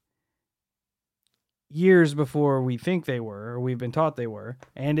these years before we think they were, or we've been taught they were,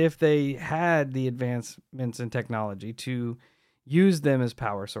 and if they had the advancements in technology to use them as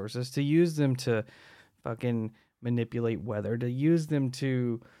power sources, to use them to fucking manipulate weather, to use them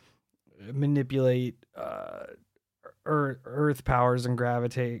to manipulate earth powers and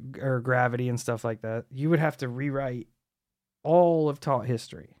gravity and stuff like that, you would have to rewrite all of taught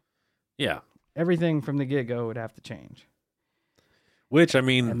history. Yeah. Everything from the get-go would have to change. Which, I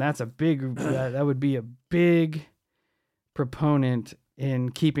mean, And that's a big, that would be a big proponent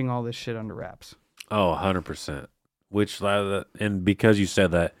in keeping all this shit under wraps. oh, 100%. Which, and because you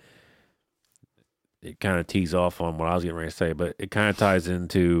said that, it kind of tees off on what I was getting ready to say, but it kind of ties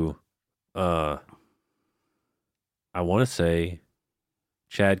into, I want to say,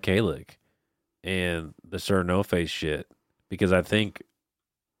 Chad Kalik and the Sir No Face shit, because I think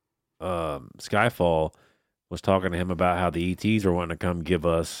Skyfall was talking to him about how the ETs were wanting to come give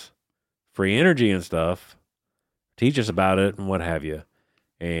us free energy and stuff, teach us about it and what have you.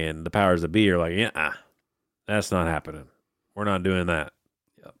 And the powers that be are like, yeah, that's not happening. We're not doing that.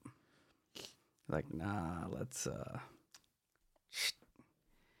 Yep. Like, nah, let's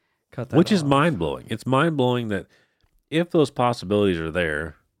cut that Which is off. mind-blowing. It's mind-blowing that if those possibilities are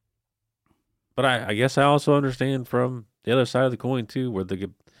there, but I guess I also understand from the other side of the coin too, where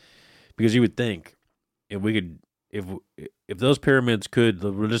because you would think if we could, if those pyramids could,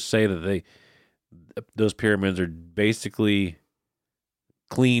 we'll just say that those pyramids are basically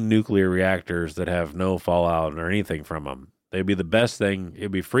clean nuclear reactors that have no fallout or anything from them. They'd be the best thing.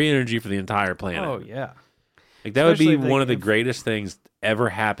 It'd be free energy for the entire planet. Oh, yeah. Like that would be Especially if one of the greatest things ever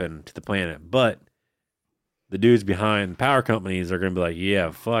happen to the planet. But the dudes behind power companies are going to be like,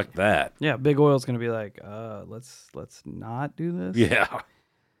 yeah, fuck that. Yeah, big oil's going to be like, let's not do this. Yeah.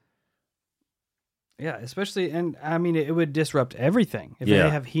 Yeah, especially, and I mean, it would disrupt everything. If Yeah. they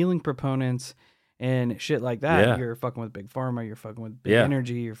have healing proponents and shit like that, Yeah. you're fucking with big pharma, you're fucking with big Yeah.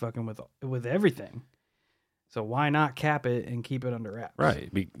 energy, you're fucking with everything. So why not cap it and keep it under wraps?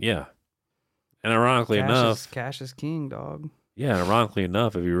 Right. Yeah. And ironically enough, Cash is king, dog. yeah, ironically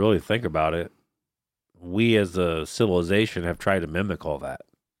enough, if you really think about it, we as a civilization have tried to mimic all that.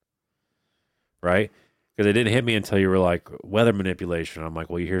 Right? Because it didn't hit me until you were like, weather manipulation. I'm like,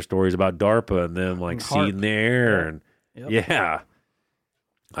 well, you hear stories about DARPA and them like And HAARP. seeding the air Yeah. and Yep. yeah.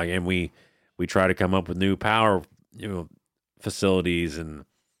 Like, and we try to come up with new power, facilities, and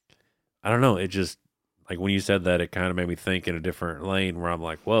I don't know. It just, like when you said that, it kind of made me think in a different lane where I'm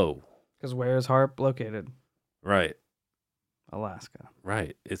like, whoa, Because where is HAARP located? right, Alaska.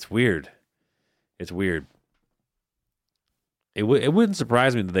 right. It's weird. It's weird. It wouldn't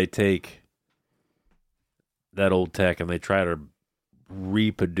surprise me that they take that old tech and they try to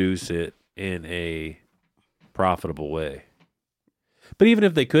reproduce it in a profitable way. But even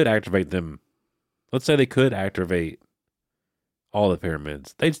if they could activate them, let's say they could activate all the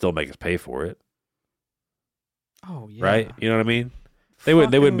pyramids, they'd still make us pay for it, Oh, yeah. right? You know what I mean? They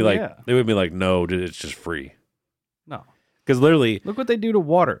wouldn't be Fucking like yeah. they wouldn't be like, no, it's just free. No. Because literally, Look what they do to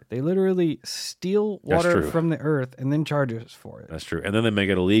water. They literally steal That's water true. from the earth and then charge us for it that's true. And then they make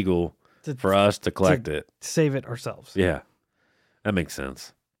it illegal to for us to collect it. save it ourselves. Yeah, that makes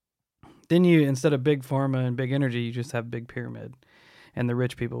sense. Then you, instead of big pharma and big energy, you just have big pyramid, and the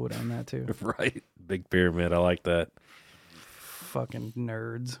rich people would own that too. Right, big pyramid. I like that. Fucking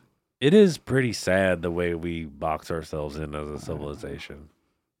nerds. It is pretty sad the way we box ourselves in as a civilization.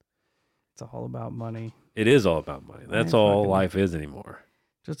 It's all about money. It is all about money. That's ain't all fucking- life is anymore.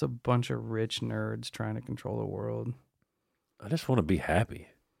 Just a bunch of rich nerds trying to control the world. I just want to be happy.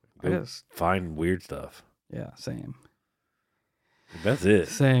 I Go just, find weird stuff. yeah, same. That's it.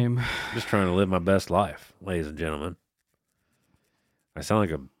 Same. I'm just trying to live my best life, ladies and gentlemen. I sound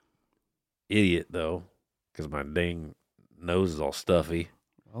like a idiot though, because my dang nose is all stuffy.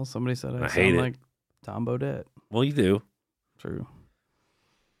 Well, somebody said I I hate sound it. like Tom Bodette. Well, you do. True.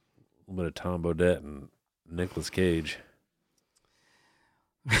 A little bit of Tom Bodette and Nicolas Cage.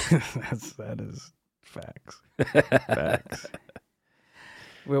 That is facts. Facts.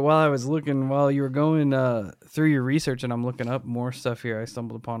 Well, while you were going through your research and I'm looking up more stuff here, I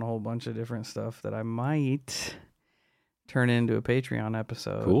stumbled upon a whole bunch of different stuff that I might turn into a Patreon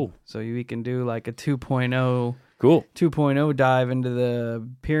episode. Cool. So we can do like a 2.0. Cool. 2.0 dive into the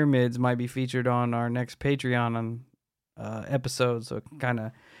pyramids might be featured on our next Patreon episode. So kind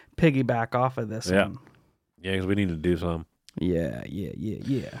of piggyback off of this one. Yeah, because we need to do some. Yeah.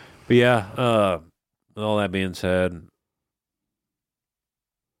 But yeah, with all that being said,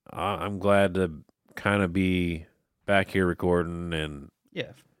 I'm glad to kind of be back here recording, and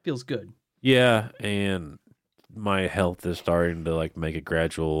Yeah, feels good. yeah, and my health is starting to like make a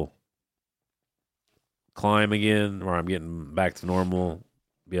gradual climb again, where I'm getting back to normal,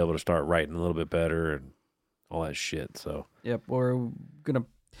 be able to start writing a little bit better and all that shit. So Yep, we're going to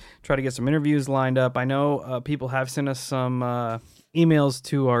try to get some interviews lined up. I know people have sent us some emails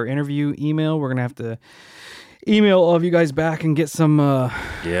to our interview email. We're going to have to email all of you guys back and get some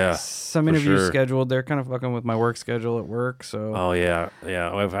yeah. some for interviews sure. scheduled. They're kind of fucking with my work schedule at work, so Oh yeah.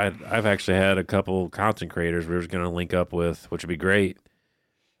 I've actually had a couple content creators we were going to link up with, which would be great.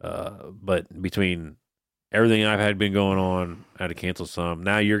 But between everything I've had been going on, I had to cancel some.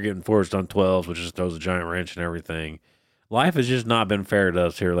 Now you're getting forced on 12s, which just throws a giant wrench and everything. Life has just not been fair to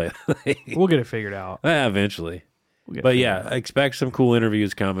us here lately. we'll get it figured out. Eventually. We'll get it But figured yeah, out. expect some cool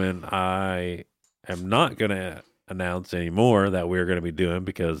interviews coming. I am not going to announce anymore that we're going to be doing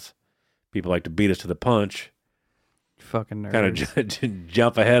because people like to beat us to the punch, Fucking nerds. kind of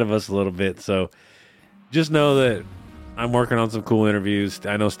jump ahead of us a little bit. So just know that I'm working on some cool interviews.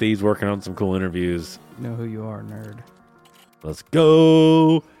 I know Steve's working on some cool interviews. You know who you are, nerd. Let's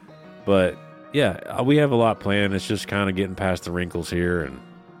go. But yeah, we have a lot planned. It's just kind of getting past the wrinkles here and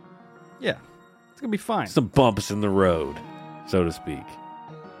Yeah, it's gonna be fine. some bumps in the road, so to speak.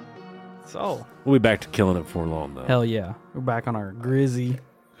 So We'll be back to killing it before long, though. hell yeah, we're back on our Grizzy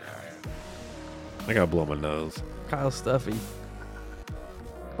I gotta blow my nose. Kyle Stuffy.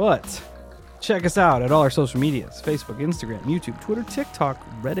 But check us out at all our social medias: Facebook, Instagram, YouTube, Twitter, TikTok,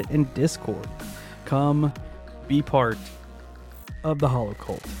 Reddit, and Discord. Come be part of the Hollow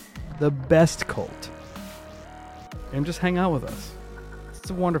Cult, the best cult, and just hang out with us. It's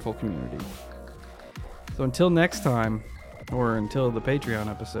a wonderful community. So until next time, or until the Patreon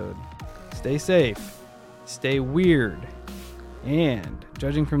episode, stay safe, stay weird, and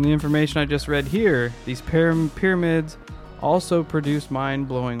judging from the information I just read here, these pyramids also produce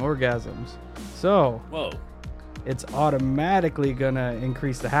mind-blowing orgasms. So Whoa. it's automatically gonna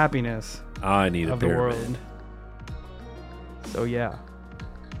increase the happiness I need a of the pyramid. world. So yeah,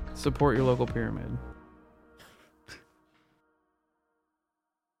 support your local pyramid.